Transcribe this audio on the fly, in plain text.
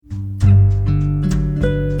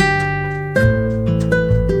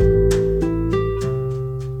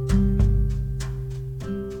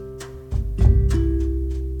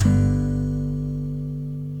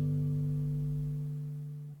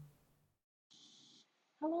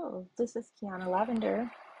Hello, this is Kiana Lavender.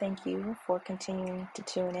 Thank you for continuing to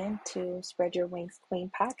tune in to Spread Your Wings Queen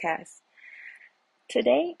podcast.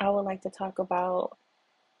 Today, I would like to talk about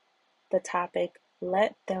the topic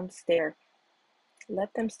Let Them Stare.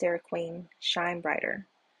 Let Them Stare, Queen, Shine Brighter.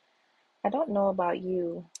 I don't know about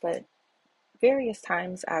you, but various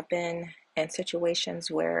times I've been in situations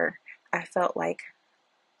where I felt like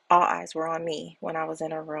all eyes were on me when I was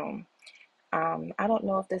in a room. I don't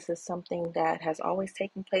know if this is something that has always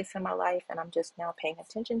taken place in my life and I'm just now paying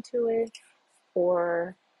attention to it,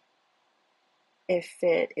 or if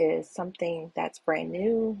it is something that's brand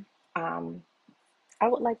new. Um, I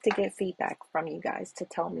would like to get feedback from you guys to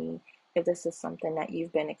tell me if this is something that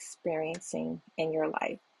you've been experiencing in your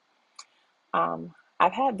life.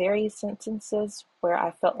 I've had various instances where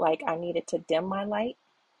I felt like I needed to dim my light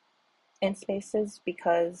in spaces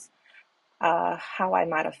because how I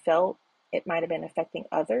might have felt, it might have been affecting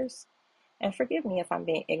others. And forgive me if I'm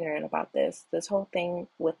being ignorant about this. This whole thing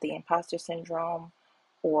with the imposter syndrome,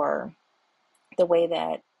 or the way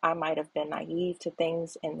that I might have been naive to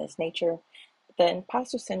things in this nature. The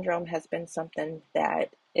imposter syndrome has been something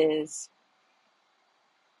that is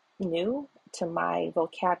new to my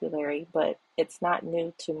vocabulary, but it's not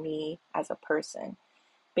new to me as a person.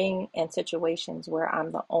 Being in situations where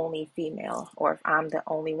I'm the only female, or if I'm the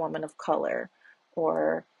only woman of color,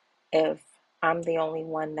 or if I'm the only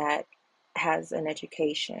one that has an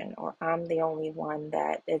education, or I'm the only one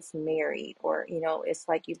that is married, or, it's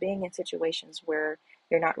like you being in situations where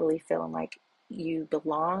you're not really feeling like you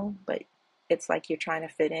belong, but it's like you're trying to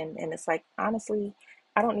fit in. And it's like, honestly,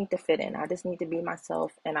 I don't need to fit in. I just need to be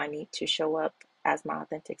myself, and I need to show up as my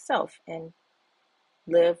authentic self and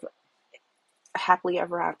live happily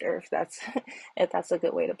ever after, if that's if that's a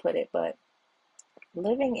good way to put it. But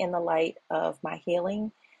living in the light of my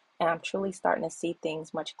healing, and I'm truly starting to see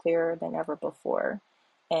things much clearer than ever before.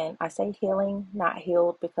 And I say healing, not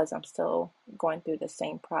healed, because I'm still going through the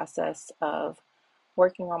same process of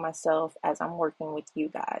working on myself as I'm working with you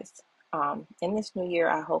guys. In this new year,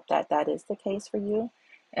 I hope that that is the case for you,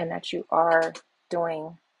 and that you are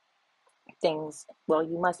doing things, well,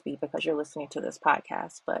 you must be because you're listening to this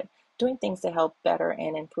podcast, but doing things to help better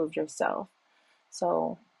and improve yourself.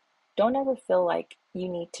 So don't ever feel like you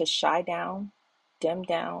need to shy down, dim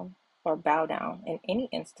down, or bow down in any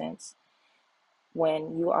instance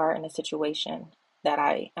when you are in a situation that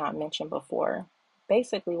I mentioned before.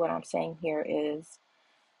 Basically, what I'm saying here is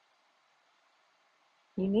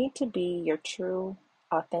you need to be your true,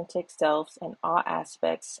 authentic selves in all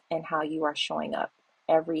aspects and how you are showing up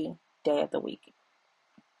every day of the week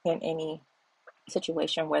in any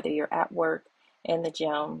situation, whether you're at work, in the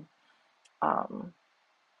gym, um,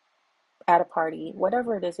 at a party,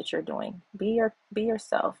 whatever it is that you're doing. Be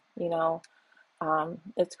yourself.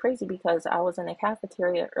 It's crazy because I was in a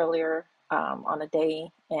cafeteria earlier on a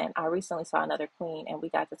day, and I recently saw another queen, and we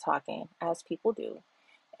got to talking as people do,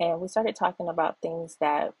 and we started talking about things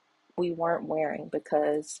that we weren't wearing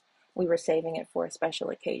because we were saving it for a special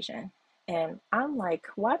occasion. And I'm like,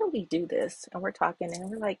 why do we do this? And we're talking, and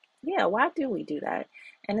we're like, yeah, why do we do that?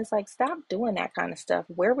 And it's like, stop doing that kind of stuff.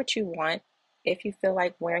 Wear what you want. If you feel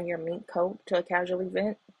like wearing your mink coat to a casual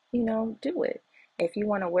event, do it. If you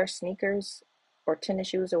want to wear sneakers or tennis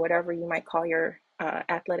shoes or whatever you might call your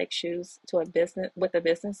athletic shoes to a business with a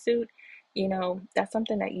business suit, that's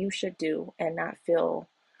something that you should do and not feel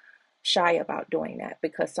shy about doing that,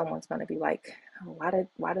 because someone's going to be like, oh,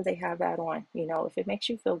 why do they have that on? If it makes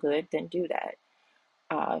you feel good, then do that.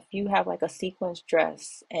 If you have like a sequins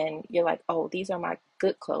dress and you're like, oh, these are my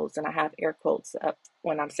good clothes, and I have air quotes up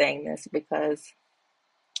when I'm saying this, because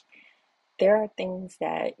there are things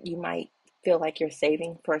that you might feel like you're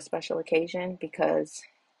saving for a special occasion because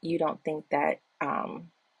you don't think that,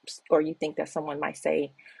 or you think that someone might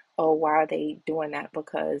say, oh, why are they doing that?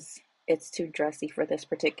 Because it's too dressy for this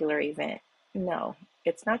particular event. No,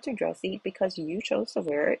 it's not too dressy because you chose to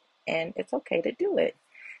wear it, and it's okay to do it.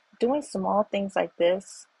 Doing small things like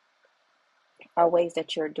this are ways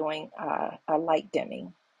that you're doing a light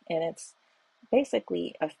dimming, and it's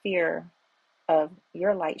basically a fear of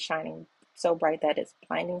your light shining so bright that it's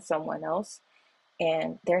blinding someone else,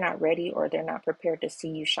 and they're not ready or they're not prepared to see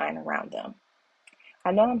you shine around them.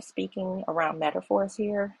 I know I'm speaking around metaphors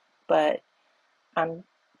here, but I'm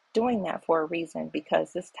doing that for a reason,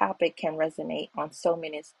 because this topic can resonate on so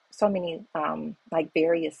many like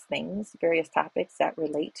various things, various topics that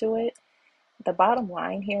relate to it. The bottom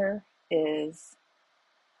line here is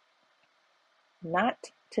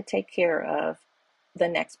not to take care of the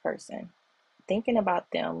next person. Thinking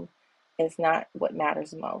about them is not what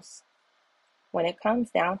matters most. When it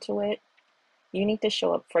comes down to it, you need to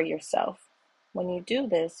show up for yourself. when you do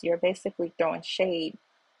this, you're basically throwing shade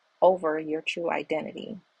over your true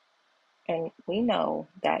identity. And we know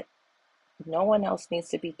that no one else needs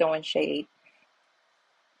to be throwing shade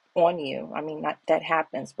on you. I mean, not that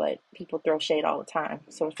happens, but people throw shade all the time.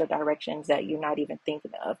 Sorts of directions that you're not even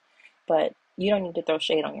thinking of. But you don't need to throw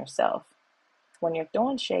shade on yourself. When you're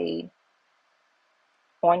throwing shade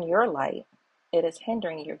on your light, it is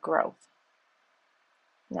hindering your growth.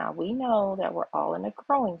 Now, we know that we're all in a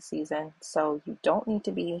growing season, so you don't need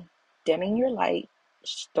to be dimming your light,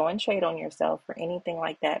 throwing shade on yourself, or anything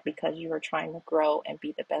like that because you are trying to grow and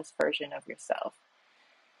be the best version of yourself.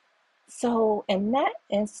 So, in that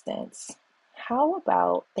instance, how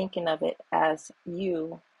about thinking of it as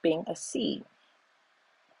you being a seed?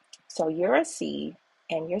 So, you're a seed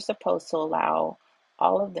and you're supposed to allow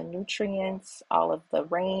all of the nutrients, all of the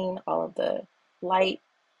rain, all of the light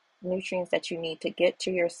nutrients that you need to get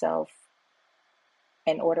to yourself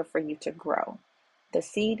in order for you to grow. The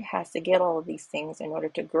seed has to get all of these things in order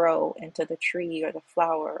to grow into the tree or the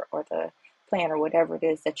flower or the plant or whatever it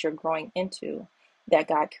is that you're growing into that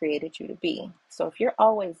God created you to be. So if you're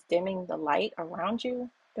always dimming the light around you,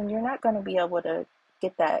 then you're not going to be able to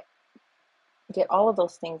get all of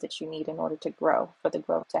those things that you need in order to grow, for the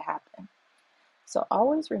growth to happen. So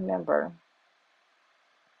always remember,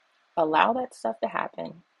 allow that stuff to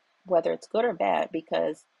happen, whether it's good or bad,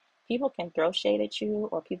 because people can throw shade at you,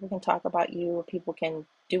 or people can talk about you, or people can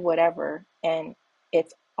do whatever. And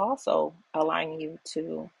it's also allowing you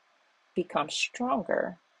to become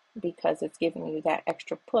stronger because it's giving you that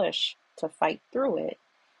extra push to fight through it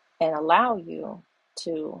and allow you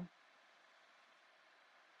to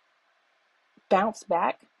bounce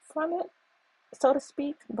back from it, so to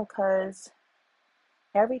speak, because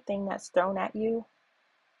everything that's thrown at you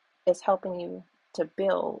is helping you to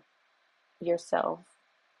build yourself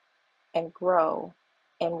and grow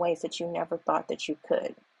in ways that you never thought that you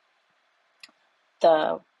could.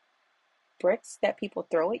 The bricks that people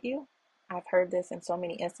throw at you, I've heard this in so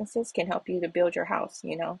many instances, can help you to build your house.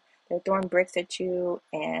 They're throwing bricks at you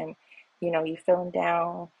and, you're feeling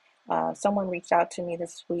down. Someone reached out to me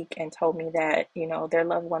this week and told me that, their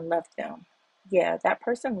loved one left them. Yeah, that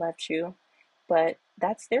person left you, but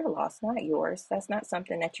that's their loss, not yours. That's not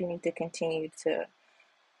something that you need to continue to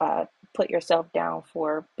put yourself down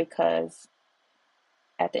for, because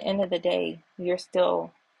at the end of the day, you're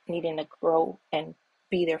still needing to grow and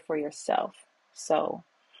be there for yourself. So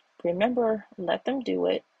remember, let them do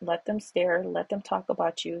it, let them stare, let them talk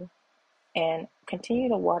about you, and continue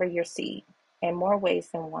to water your seed in more ways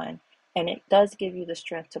than one. And it does give you the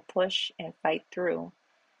strength to push and fight through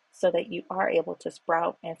so that you are able to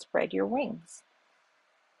sprout and spread your wings.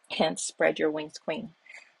 Hence, spread your wings, queen.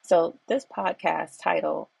 So, this podcast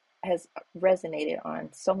title has resonated on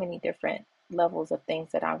so many different levels of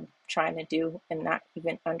things that I'm trying to do and not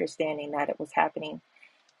even understanding that it was happening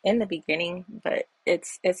in the beginning, but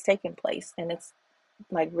it's taken place and it's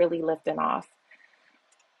like really lifting off.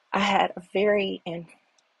 I had a very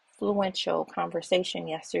influential conversation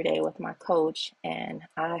yesterday with my coach, and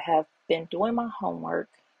I have been doing my homework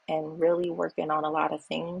and really working on a lot of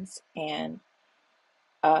things. And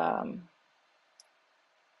um,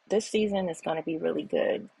 this season is going to be really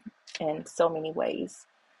good in so many ways.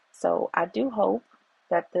 So I do hope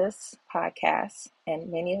that this podcast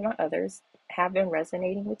and many of my others have been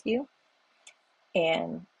resonating with you,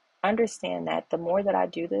 and understand that the more that I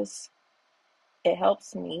do this, it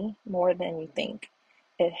helps me more than you think.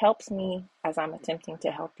 It helps me as I'm attempting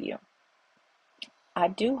to help you. I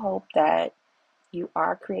do hope that you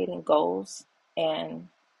are creating goals and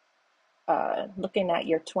looking at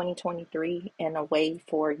your 2023 in a way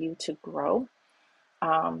for you to grow.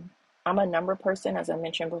 I'm a number person, as I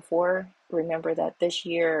mentioned before. Remember that this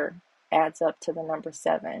year adds up to the number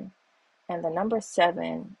 7. And the number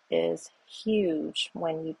 7 is huge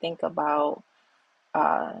when you think about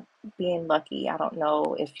uh, being lucky. I don't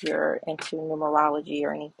know if you're into numerology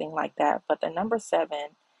or anything like that, but the number 7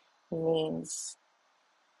 means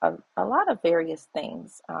a lot of various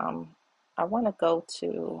things. I want to go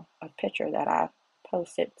to a picture that I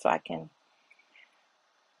posted so I can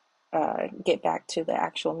get back to the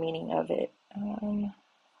actual meaning of it.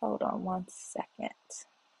 Hold on one second.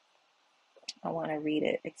 I want to read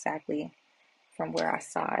it exactly from where I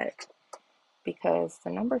saw it, because the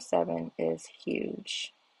number 7 is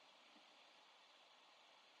huge.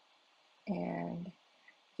 And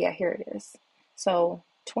yeah, here it is. So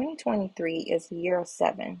 2023 is the year of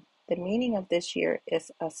 7. The meaning of this year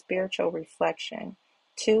is a spiritual reflection.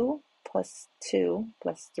 2 plus 2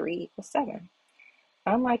 plus 3 equals 7.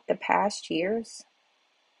 Unlike the past years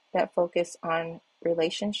that focus on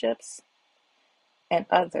relationships and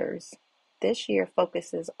others, this year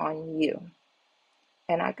focuses on you.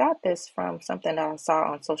 And I got this from something that I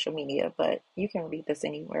saw on social media, but you can read this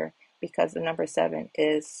anywhere because the number 7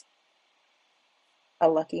 is a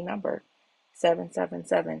lucky number.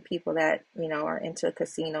 777, people that, are into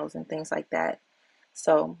casinos and things like that.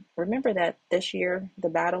 So remember that this year, the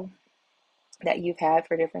battle that you've had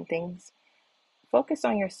for different things, focus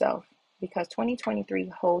on yourself because 2023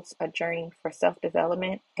 holds a journey for self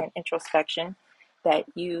development and introspection that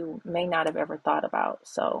you may not have ever thought about.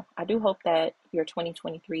 So I do hope that your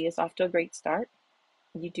 2023 is off to a great start.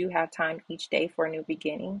 You do have time each day for a new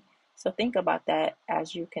beginning. So think about that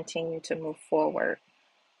as you continue to move forward.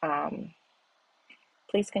 Um,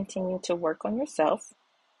 Please continue to work on yourself,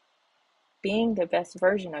 being the best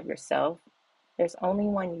version of yourself. There's only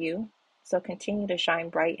one you, so continue to shine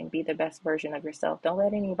bright and be the best version of yourself. Don't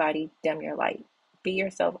let anybody dim your light. Be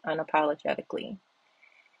yourself unapologetically.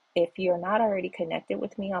 If you're not already connected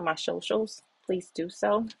with me on my socials, please do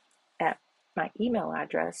so at my email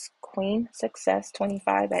address,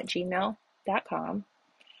 queensuccess25@gmail.com.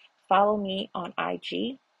 Follow me on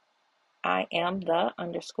IG. I am the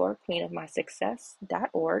underscore queen of my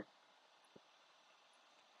success.org.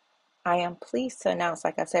 I am pleased to announce,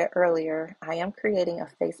 like I said earlier, I am creating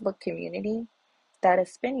a Facebook community that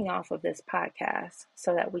is spinning off of this podcast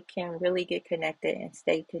so that we can really get connected and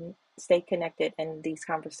stay connected in these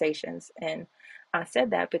conversations. And I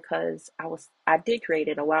said that because I did create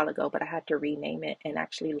it a while ago, but I had to rename it and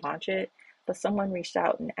actually launch it. But someone reached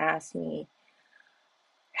out and asked me,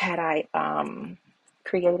 had I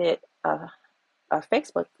created a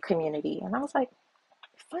Facebook community? And I was like,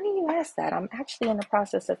 funny you asked that. I'm actually in the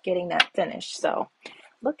process of getting that finished. So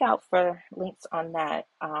look out for links on that.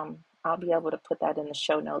 I'll be able to put that in the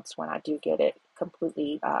show notes when I do get it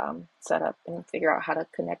completely set up and figure out how to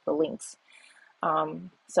connect the links.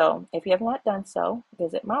 So if you have not done so,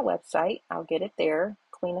 visit my website. I'll get it there,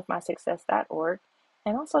 queenofmysuccess.org,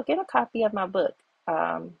 and also get a copy of my book.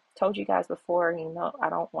 Told you guys before, I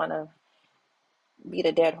don't want to beat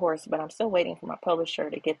a dead horse, but I'm still waiting for my publisher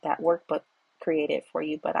to get that workbook created for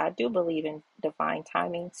you. But I do believe in divine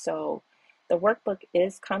timing. So the workbook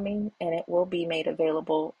is coming and it will be made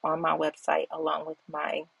available on my website along with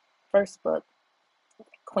my first book,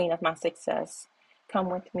 Queen of My Success. Come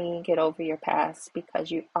with me, get over your past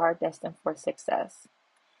because you are destined for success.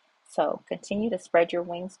 So continue to spread your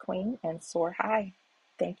wings, Queen, and soar high.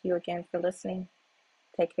 Thank you again for listening.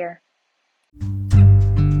 Take care.